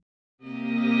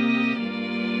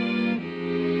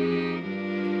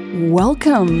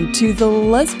Welcome to the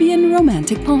Lesbian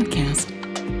Romantic Podcast.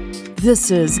 This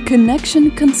is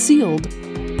Connection Concealed,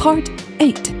 Part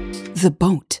 8, The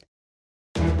Boat.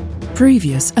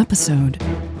 Previous episode,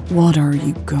 what are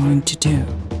you going to do?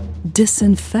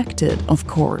 Disinfected, of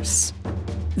course.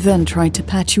 Then try to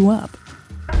patch you up.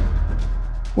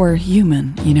 We're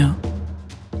human, you know,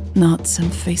 not some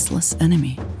faceless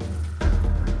enemy.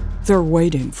 They're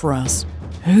waiting for us.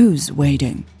 Who's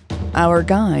waiting? Our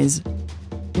guys.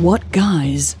 What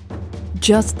guys?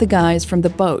 Just the guys from the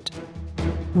boat.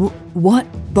 What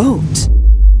boat?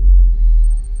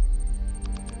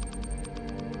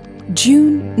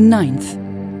 June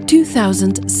 9th,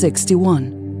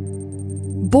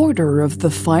 2061. Border of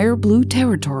the Fire Blue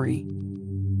Territory,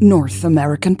 North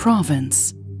American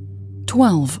Province.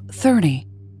 12:30.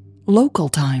 Local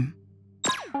time.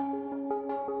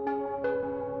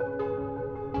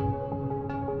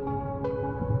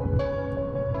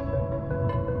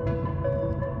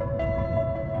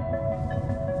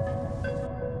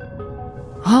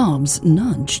 Hobbs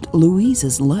nudged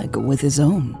Louise's leg with his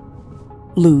own.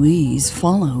 Louise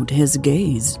followed his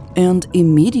gaze and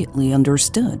immediately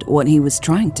understood what he was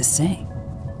trying to say.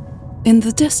 In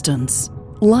the distance,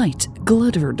 light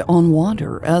glittered on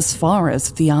water as far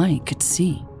as the eye could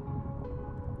see.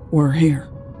 "We're here,"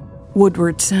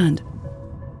 Woodward said.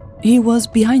 He was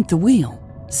behind the wheel,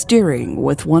 steering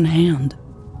with one hand,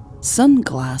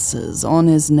 sunglasses on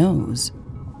his nose.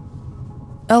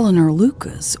 Eleanor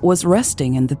Lucas was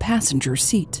resting in the passenger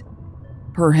seat,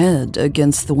 her head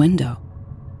against the window.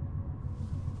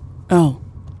 "Oh,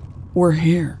 we're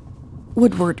here,"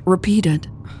 Woodward repeated.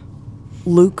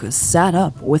 Lucas sat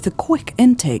up with a quick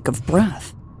intake of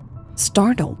breath,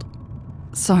 startled.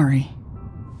 "Sorry."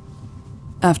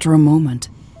 After a moment,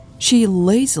 she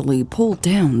lazily pulled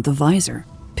down the visor,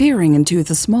 peering into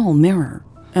the small mirror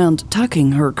and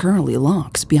tucking her curly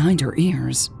locks behind her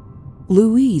ears.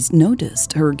 Louise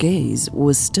noticed her gaze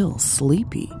was still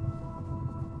sleepy.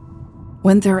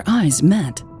 When their eyes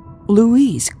met,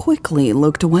 Louise quickly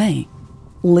looked away,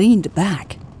 leaned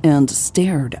back, and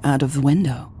stared out of the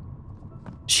window.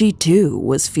 She too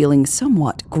was feeling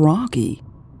somewhat groggy,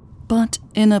 but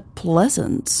in a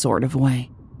pleasant sort of way.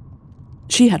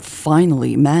 She had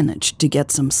finally managed to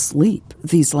get some sleep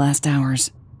these last hours.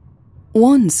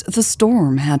 Once the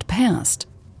storm had passed,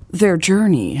 their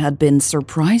journey had been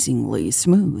surprisingly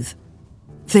smooth.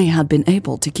 They had been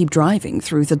able to keep driving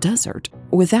through the desert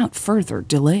without further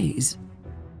delays.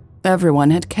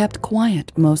 Everyone had kept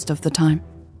quiet most of the time.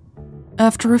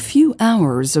 After a few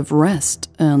hours of rest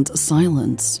and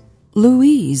silence,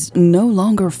 Louise no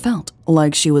longer felt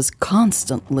like she was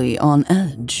constantly on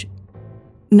edge.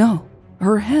 No,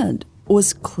 her head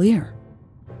was clear.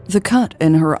 The cut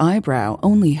in her eyebrow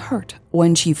only hurt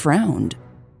when she frowned,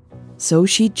 so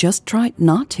she just tried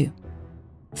not to.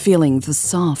 Feeling the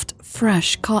soft,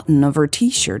 fresh cotton of her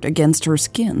t-shirt against her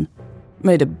skin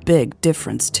made a big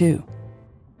difference too.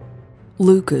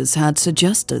 Lucas had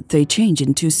suggested they change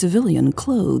into civilian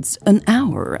clothes an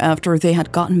hour after they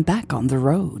had gotten back on the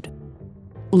road.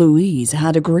 Louise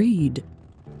had agreed,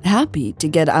 happy to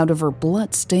get out of her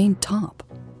blood-stained top.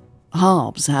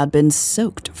 Hobbs had been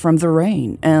soaked from the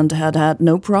rain and had had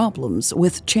no problems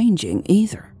with changing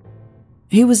either.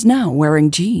 He was now wearing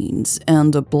jeans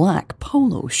and a black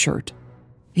polo shirt.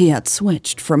 He had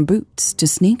switched from boots to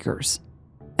sneakers,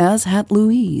 as had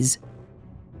Louise.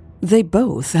 They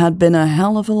both had been a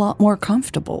hell of a lot more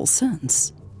comfortable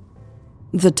since.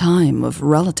 The time of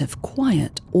relative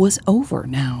quiet was over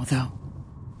now, though.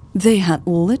 They had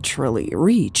literally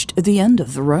reached the end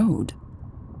of the road.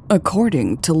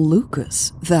 According to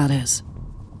Lucas, that is.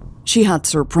 She had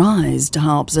surprised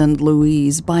Hobbs and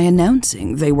Louise by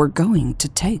announcing they were going to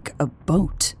take a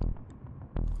boat.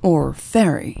 Or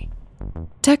ferry.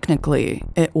 Technically,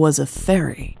 it was a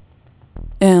ferry.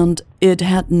 And it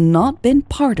had not been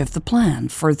part of the plan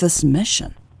for this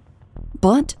mission.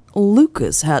 But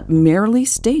Lucas had merely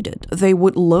stated they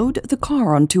would load the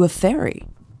car onto a ferry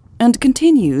and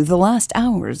continue the last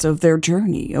hours of their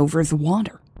journey over the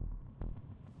water.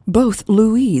 Both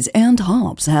Louise and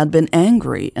Hobbs had been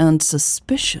angry and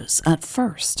suspicious at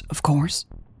first, of course.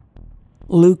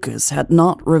 Lucas had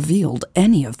not revealed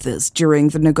any of this during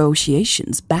the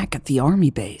negotiations back at the army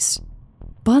base.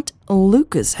 But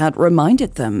Lucas had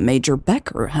reminded them Major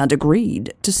Becker had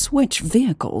agreed to switch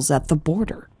vehicles at the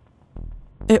border.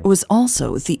 It was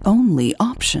also the only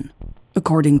option,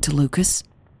 according to Lucas.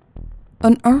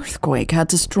 An earthquake had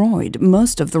destroyed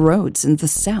most of the roads in the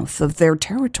south of their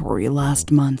territory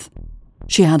last month,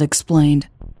 she had explained.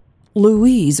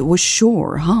 Louise was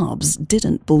sure Hobbs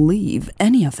didn't believe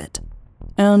any of it,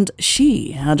 and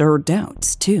she had her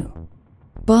doubts too.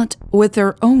 but with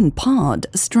their own pod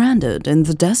stranded in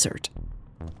the desert.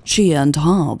 She and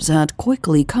Hobbs had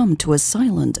quickly come to a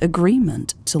silent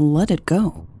agreement to let it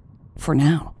go, for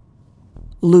now.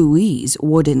 Louise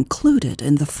would include it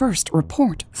in the first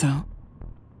report, though.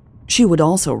 She would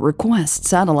also request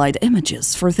satellite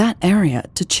images for that area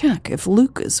to check if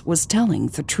Lucas was telling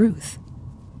the truth.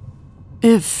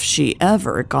 If she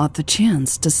ever got the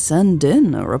chance to send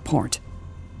in a report.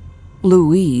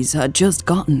 Louise had just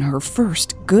gotten her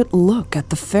first good look at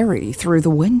the ferry through the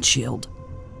windshield,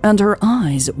 and her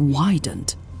eyes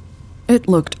widened. It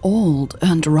looked old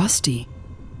and rusty,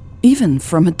 even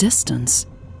from a distance.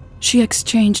 She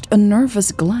exchanged a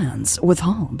nervous glance with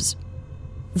Hobbs.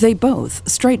 They both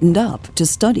straightened up to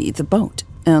study the boat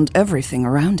and everything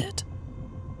around it.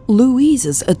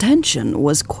 Louise's attention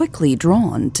was quickly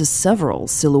drawn to several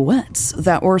silhouettes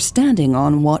that were standing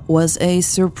on what was a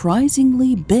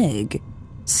surprisingly big,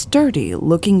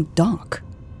 sturdy-looking dock.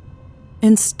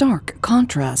 In stark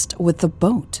contrast with the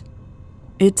boat,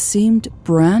 it seemed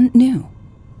brand new.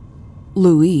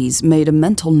 Louise made a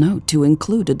mental note to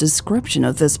include a description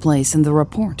of this place in the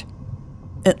report.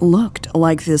 It looked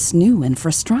like this new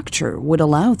infrastructure would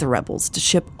allow the rebels to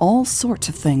ship all sorts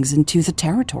of things into the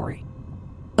territory.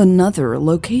 Another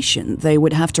location they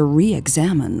would have to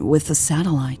re-examine with the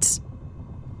satellites.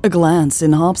 A glance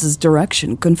in Hobbs's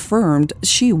direction confirmed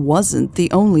she wasn't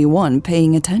the only one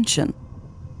paying attention.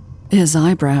 His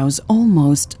eyebrows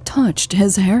almost touched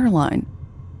his hairline.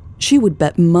 She would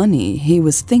bet money he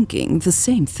was thinking the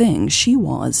same thing she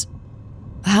was.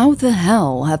 How the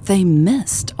hell had they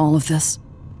missed all of this?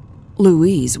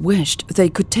 Louise wished they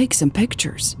could take some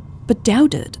pictures, but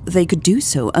doubted they could do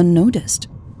so unnoticed.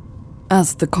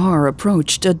 As the car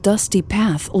approached a dusty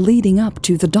path leading up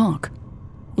to the dock,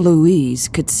 Louise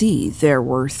could see there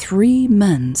were 3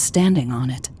 men standing on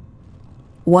it.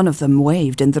 One of them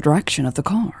waved in the direction of the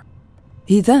car.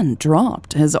 He then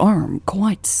dropped his arm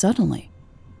quite suddenly.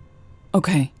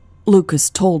 "Okay," Lucas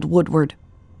told Woodward.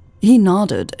 He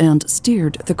nodded and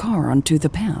steered the car onto the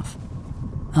path.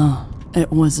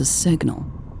 It was a signal,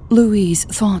 Louise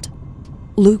thought.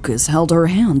 Lucas held her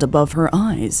hand above her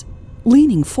eyes,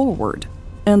 leaning forward,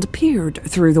 and peered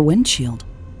through the windshield.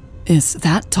 "Is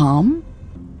that Tom?"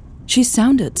 She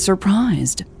sounded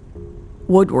surprised.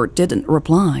 Woodward didn't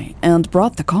reply and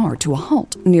brought the car to a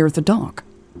halt near the dock.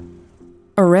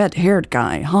 A red-haired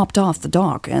guy hopped off the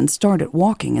dock and started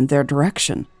walking in their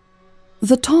direction.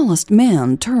 The tallest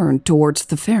man turned towards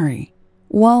the ferry,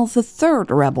 while the third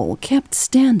rebel kept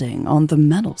standing on the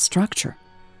metal structure.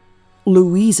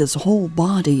 Louise's whole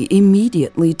body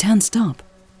immediately tensed up.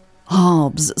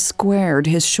 Hobbs squared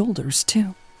his shoulders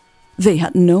too. They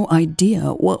had no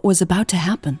idea what was about to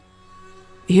happen.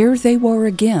 Here they were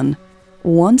again,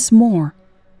 once more,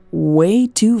 way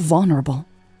too vulnerable.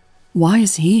 "Why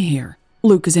is he here?"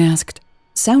 Lucas asked,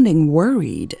 sounding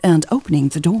worried and opening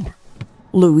the door.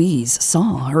 Louise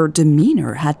saw her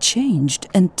demeanor had changed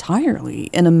entirely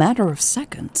in a matter of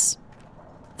seconds.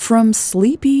 From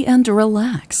sleepy and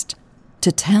relaxed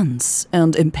to tense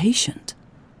and impatient.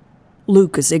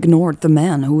 Lucas ignored the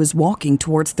man who was walking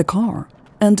towards the car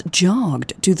and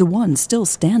jogged to the one still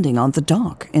standing on the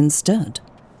dock instead.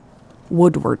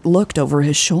 Woodward looked over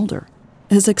his shoulder,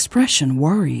 his expression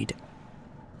worried.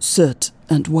 "Sit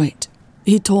and wait,"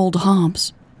 he told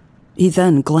Hobbs. He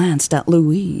then glanced at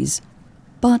Louise,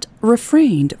 but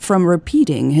refrained from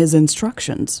repeating his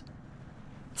instructions.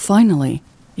 Finally,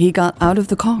 he got out of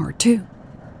the car, too.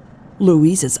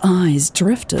 Louise's eyes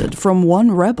drifted from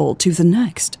one rebel to the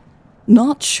next,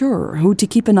 not sure who to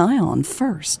keep an eye on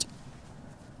first.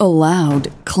 A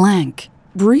loud clank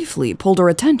briefly pulled her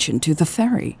attention to the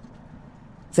ferry.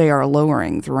 "They are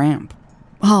lowering the ramp,"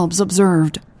 Hobbs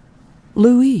observed.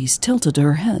 Louise tilted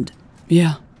her head.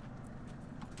 "Yeah."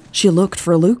 She looked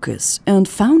for Lucas and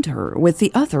found her with the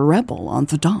other rebel on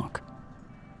the dock.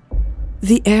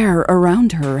 The air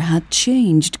around her had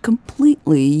changed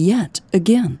completely yet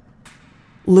again.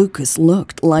 Lucas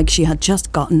looked like she had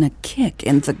just gotten a kick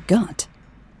in the gut.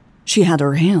 She had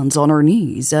her hands on her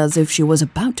knees as if she was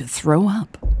about to throw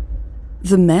up.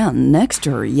 The man next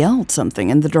to her yelled something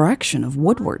in the direction of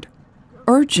Woodward,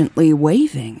 urgently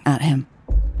waving at him.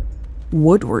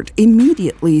 Woodward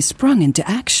immediately sprung into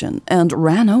action and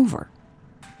ran over.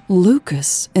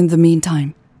 Lucas, in the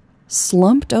meantime,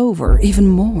 slumped over even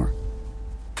more.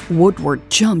 Woodward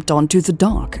jumped onto the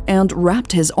dock and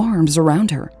wrapped his arms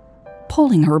around her,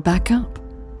 pulling her back up.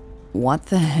 "What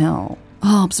the hell?"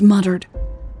 Hobbs muttered.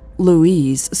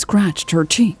 Louise scratched her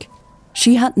cheek.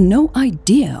 She had no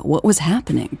idea what was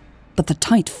happening, but the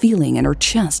tight feeling in her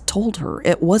chest told her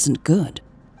it wasn't good.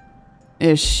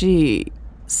 "Is she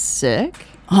sick?"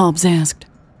 Hobbs asked.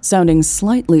 sounding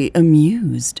slightly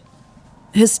amused.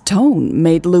 His tone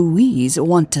made Louise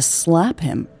want to slap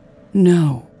him.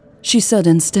 "No," she said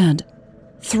instead,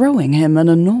 throwing him an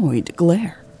annoyed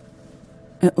glare.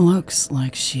 "It looks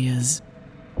like she is."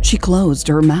 She closed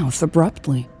her mouth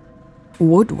abruptly.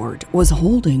 Woodward was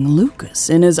holding Lucas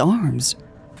in his arms,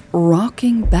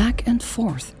 rocking back and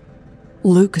forth.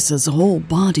 Lucas's whole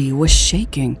body was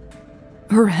shaking,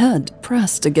 her head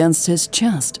pressed against his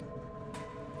chest.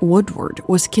 Woodward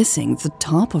was kissing the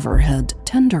top of her head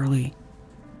tenderly,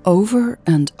 over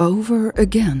and over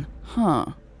again.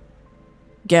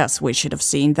 Guess we should have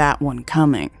seen that one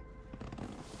coming.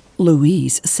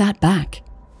 Louise sat back,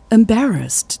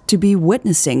 embarrassed to be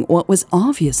witnessing what was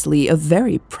obviously a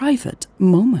very private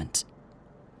moment.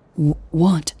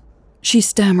 What? She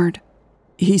stammered.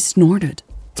 He snorted.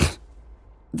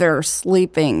 They're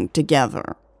sleeping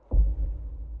together.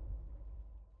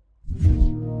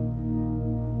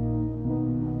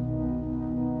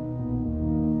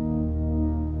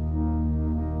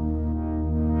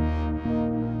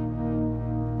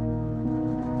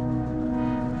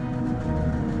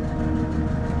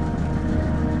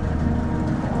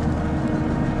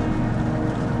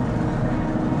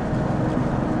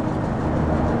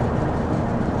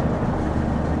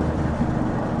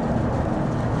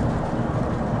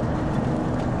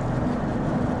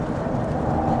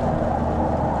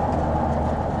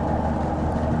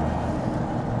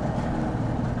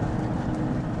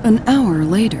 An hour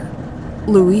later,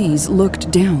 Louise looked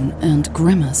down and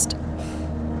grimaced.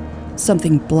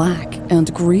 Something black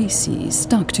and greasy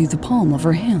stuck to the palm of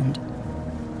her hand.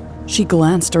 She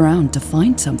glanced around to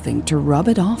find something to rub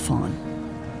it off on.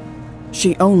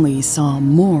 She only saw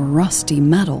more rusty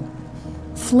metal,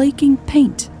 flaking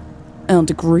paint,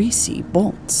 and greasy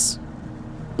bolts.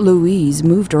 Louise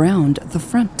moved around the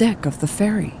front deck of the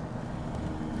ferry.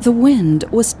 The wind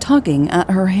was tugging at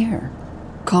her hair,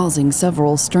 causing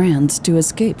several strands to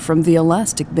escape from the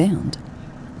elastic band.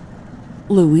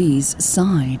 Louise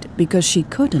sighed because she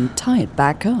couldn't tie it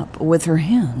back up with her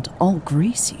hand all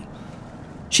greasy.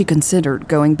 She considered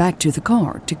going back to the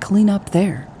car to clean up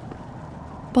there.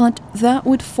 But that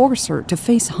would force her to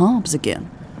face Hobbs again,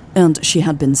 and she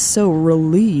had been so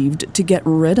relieved to get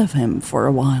rid of him for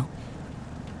a while.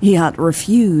 He had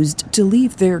refused to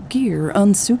leave their gear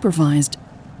unsupervised,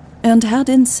 and had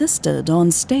insisted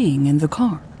on staying in the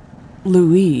car.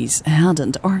 Louise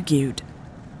hadn't argued.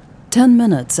 10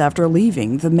 minutes after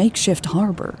leaving the makeshift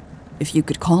harbor, if you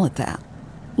could call it that,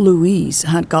 Louise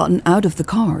had gotten out of the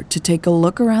car to take a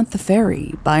look around the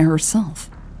ferry by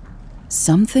herself.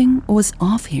 Something was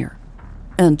off here,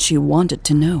 and she wanted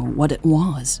to know what it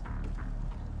was.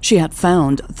 She had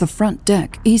found the front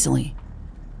deck easily.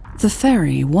 The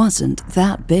ferry wasn't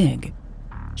that big.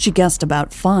 She guessed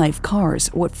about 5 cars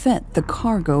would fit the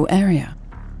cargo area.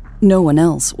 No one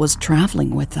else was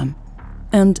traveling with them,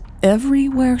 and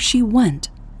everywhere she went,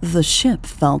 the ship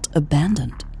felt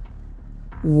abandoned.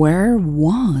 Where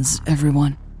was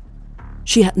everyone?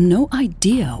 She had no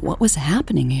idea what was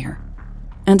happening here,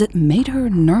 and it made her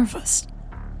nervous.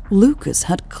 Lucas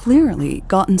had clearly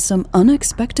gotten some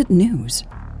unexpected news.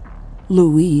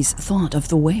 Louise thought of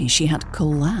the way she had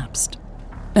collapsed,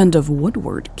 and of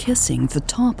Woodward kissing the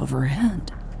top of her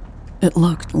head. It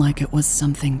looked like it was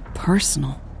something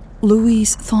personal,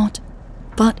 Louise thought,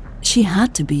 but she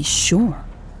had to be sure.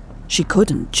 She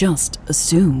couldn't just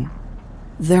assume.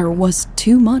 There was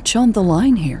too much on the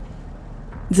line here.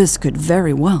 This could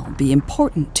very well be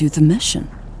important to the mission,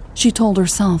 she told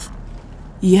herself.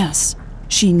 Yes,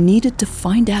 she needed to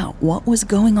find out what was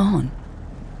going on.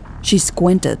 She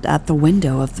squinted at the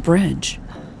window of the bridge,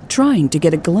 trying to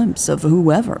get a glimpse of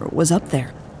whoever was up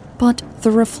there, but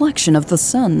the reflection of the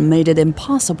sun made it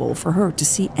impossible for her to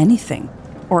see anything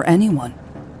or anyone.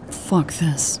 Fuck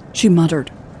this, she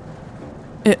muttered.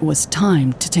 It was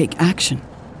time to take action.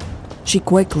 She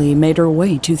quickly made her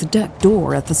way to the deck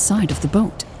door at the side of the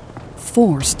boat,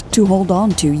 forced to hold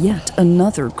on to yet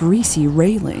another greasy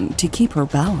railing to keep her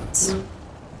balance.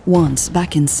 Once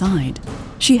back inside,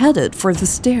 she headed for the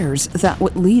stairs that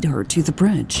would lead her to the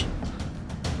bridge.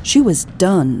 She was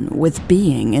done with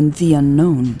being in the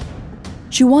unknown.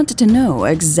 She wanted to know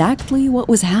exactly what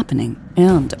was happening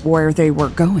and where they were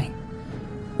going.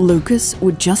 Lucas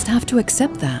would just have to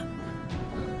accept that.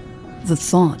 The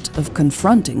thought of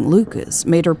confronting Lucas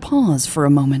made her pause for a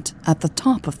moment at the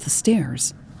top of the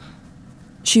stairs.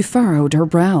 She furrowed her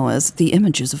brow as the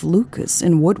images of Lucas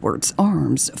in Woodward's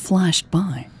arms flashed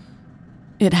by.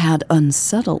 It had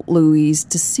unsettled Louise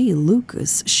to see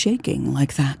Lucas shaking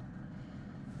like that.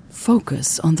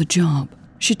 Focus on the job,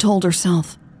 she told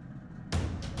herself.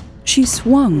 She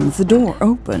swung the door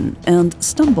open and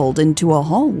stumbled into a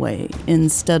hallway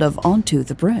instead of onto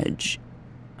the bridge.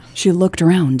 She looked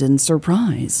around in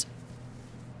surprise.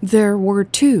 There were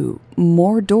 2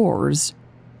 more doors.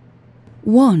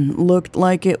 One looked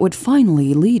like it would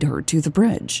finally lead her to the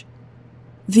bridge.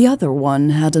 The other one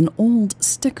had an old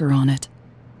sticker on it.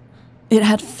 It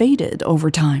had faded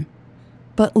over time,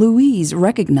 but Louise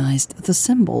recognized the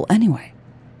symbol anyway.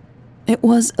 It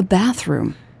was a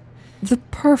bathroom, the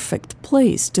perfect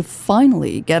place to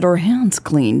finally get her hands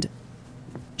cleaned.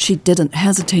 She didn't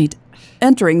hesitate,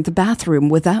 entering the bathroom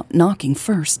without knocking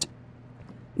first.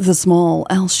 The small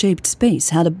L-shaped space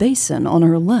had a basin on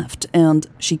her left and,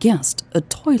 she guessed, a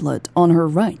toilet on her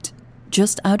right,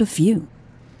 just out of view.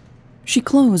 She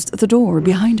closed the door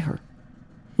behind her.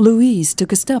 Louise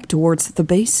took a step towards the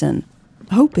basin,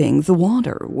 hoping the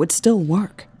water would still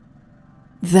work.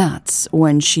 That's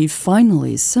when she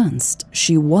finally sensed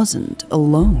she wasn't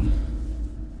alone.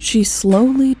 She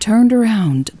slowly turned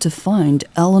around to find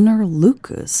Eleanor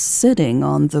Lucas sitting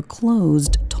on the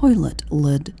closed toilet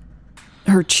lid.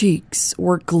 Her cheeks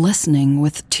were glistening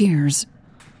with tears.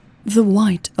 The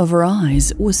white of her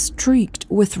eyes was streaked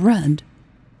with red.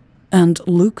 And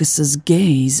Lucas's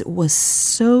gaze was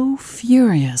so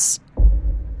furious,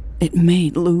 it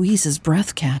made Louise's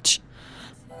breath catch.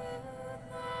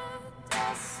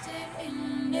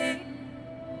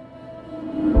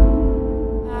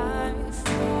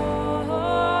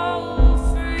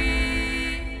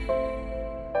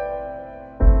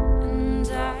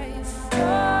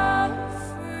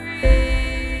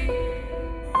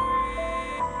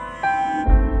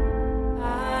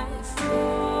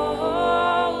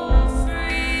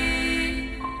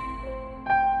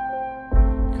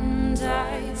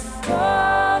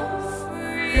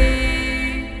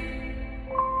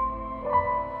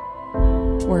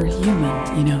 We're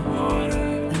human, you know.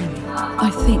 I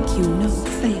think you know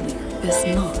failure is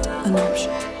not an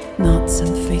option. Not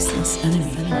some faceless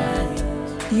enemy.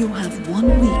 You have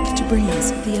 1 week to bring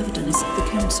us the evidence the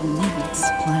council needs.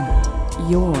 Planet,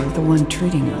 you're the one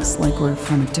treating us like we're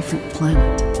from a different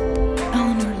planet.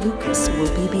 Eleanor Lucas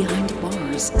will be behind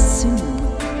bars soon.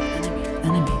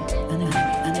 Enemy.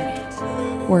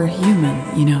 We're human,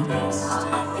 you know.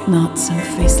 Not some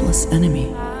faceless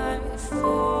enemy.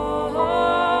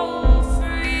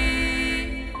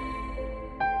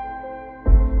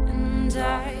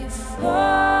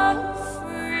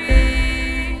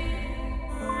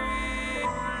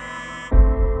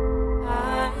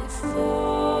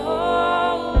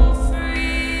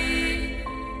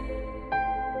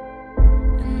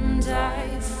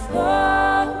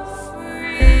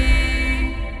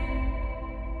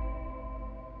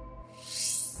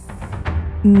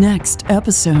 Next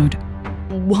episode.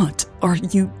 What are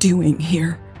you doing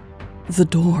here? The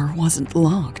door wasn't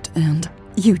locked, and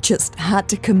you just had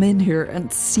to come in here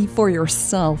and see for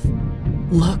yourself.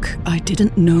 Look, I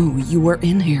didn't know you were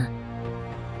in here.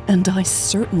 And I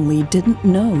certainly didn't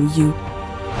know you.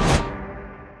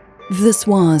 This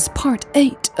was part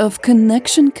 8 of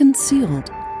Connection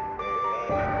Concealed.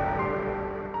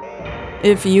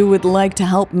 If you would like to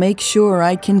help make sure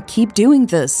I can keep doing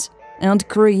this, and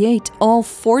create all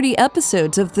 40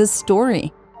 episodes of this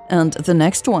story and the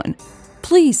next one,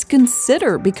 please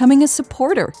consider becoming a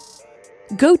supporter.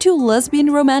 Go to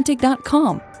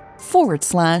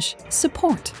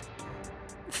lesbianromantic.com/support.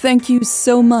 Thank you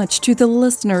so much to the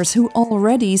listeners who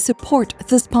already support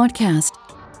this podcast.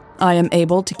 I am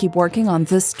able to keep working on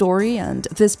this story and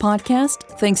this podcast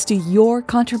thanks to your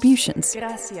contributions.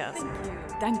 Gracias.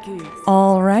 Thank you.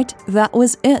 All right, that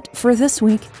was it for this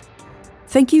week.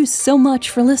 Thank you so much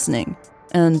for listening,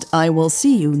 and I will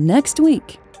see you next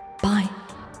week. Bye.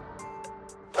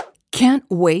 Can't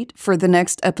wait for the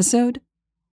next episode?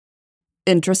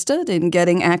 Interested in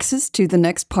getting access to the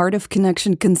next part of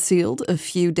Connection Concealed a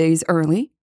few days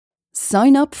early?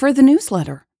 Sign up for the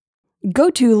newsletter. Go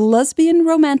to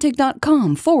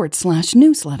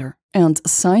lesbianromantic.com/newsletter and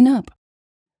sign up.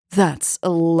 That's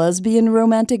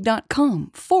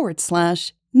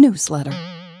lesbianromantic.com/newsletter.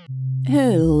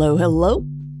 Hello.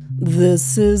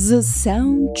 This is a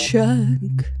sound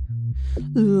check.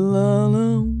 La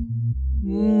la.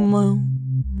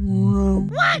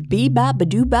 What?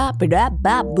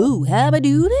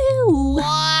 Bee-bop-a-doo-bop-a-dap-bop-boo-habba-doo-doo.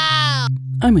 Wow!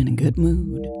 I'm in a good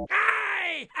mood.